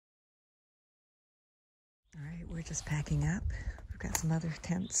We're just packing up. We've got some other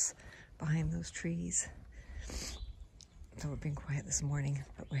tents behind those trees. So we've been quiet this morning,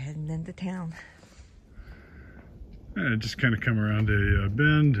 but we're heading into town. Just kind of come around a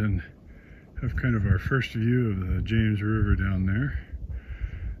bend and have kind of our first view of the James River down there.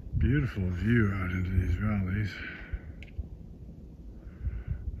 Beautiful view out into these valleys.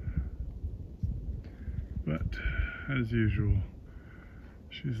 But as usual,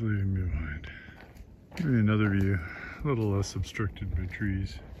 she's leaving me behind. Maybe another view, a little less obstructed by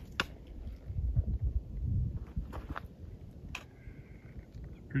trees. It's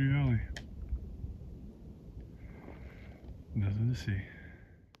a pretty valley. Nothing to see.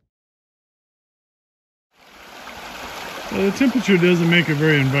 Well, the temperature doesn't make it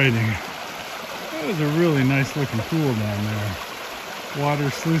very inviting. That was a really nice looking pool down there. Water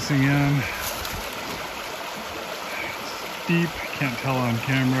sluicing in. It's deep, can't tell on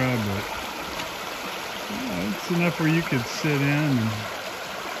camera, but it's enough where you could sit in and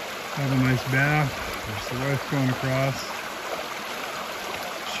have a nice bath. There's the wife going across.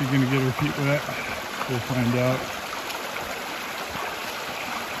 Is she gonna get her feet wet? We'll find out.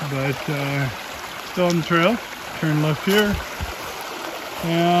 But still on the trail. Turn left here,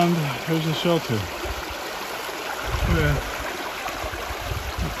 and there's a shelter. Look at that.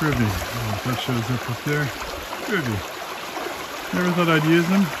 A privy. Oh, that shows up there. Privy. Never thought I'd use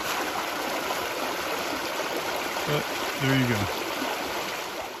them, but there you go.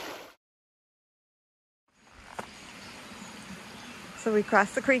 So we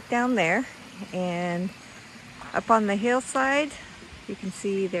crossed the creek down there, and up on the hillside, you can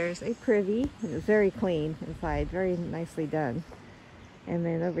see there's a privy, and it's very clean inside, very nicely done. And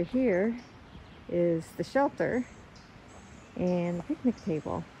then over here is the shelter and the picnic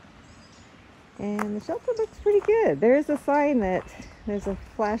table. And the shelter looks pretty good. There is a sign that there's a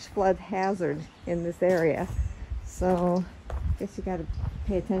flash flood hazard in this area. So I guess you gotta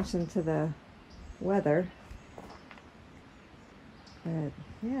pay attention to the weather. But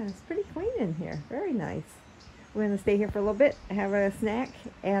yeah, it's pretty clean in here, very nice. We're going to stay here for a little bit, have a snack,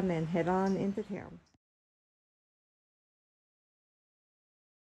 and then head on into town.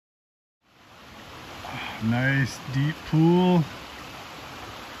 Nice deep pool.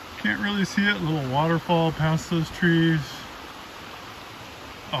 Can't really see it, little waterfall past those trees.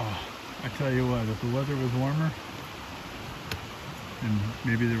 Oh, I tell you what, if the weather was warmer, and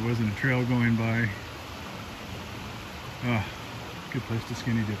maybe there wasn't a trail going by, good place to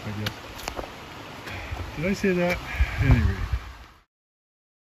skinny dip, I guess. Did I say that? At any rate.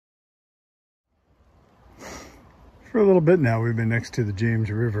 For a little bit now, we've been next to the James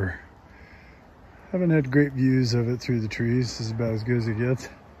River. Haven't had great views of it through the trees. This is about as good as it gets.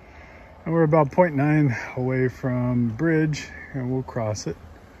 And we're about 0.9 away from bridge, and we'll cross it.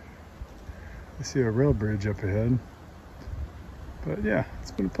 I see a rail bridge up ahead. But yeah,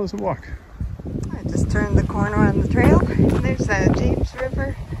 it's been a pleasant walk. I just turned the corner on the trail, and there's a James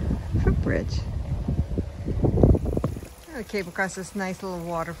River footbridge. I came across this nice little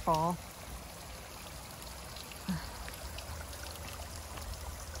waterfall.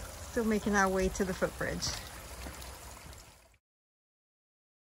 Still making our way to the footbridge.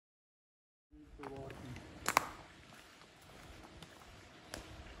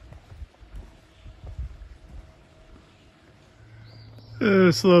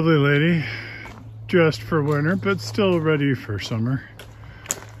 This lovely lady, dressed for winter but still ready for summer,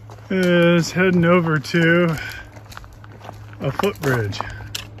 is heading over to a footbridge,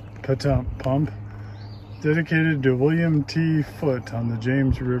 pump, dedicated to William T. Foote on the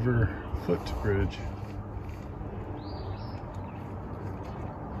James River footbridge.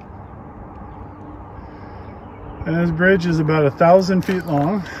 And this bridge is about 1,000 feet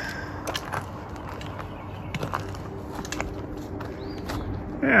long.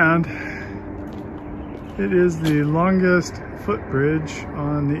 And it is the longest footbridge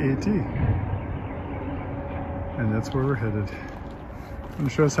on the AT. And that's where we're headed. Want to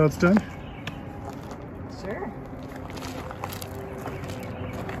show us how it's done? Sure.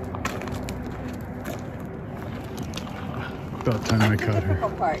 About time I caught her. The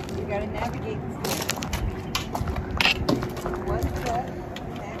difficult part. You gotta navigate this thing. One step.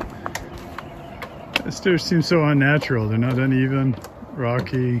 The stairs seem so unnatural. They're not uneven,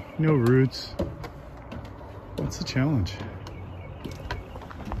 rocky, no roots. What's the challenge?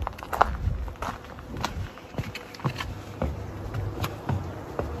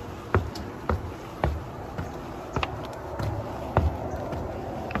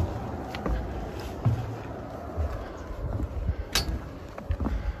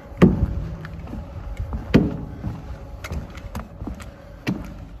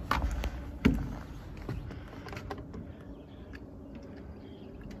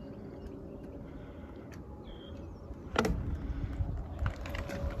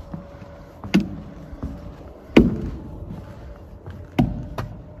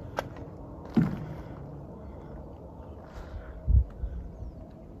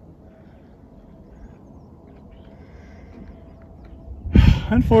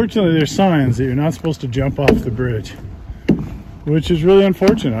 unfortunately, there's signs that you're not supposed to jump off the bridge, which is really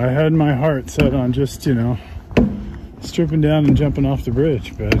unfortunate. I had my heart set on just, you know, stripping down and jumping off the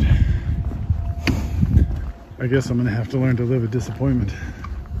bridge, but I guess I'm gonna have to learn to live with disappointment.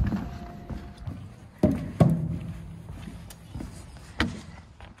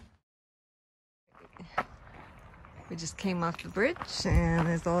 We just came off the bridge and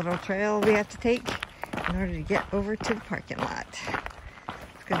there's a little trail we have to take in order to get over to the parking lot.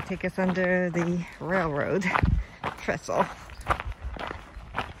 It's going to take us under the railroad trestle.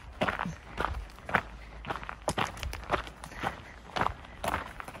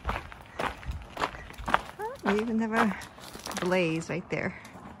 Oh, we even have a blaze right there.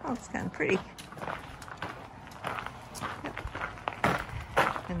 Oh, it's kind of pretty. Yep.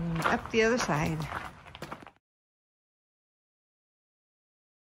 And up the other side.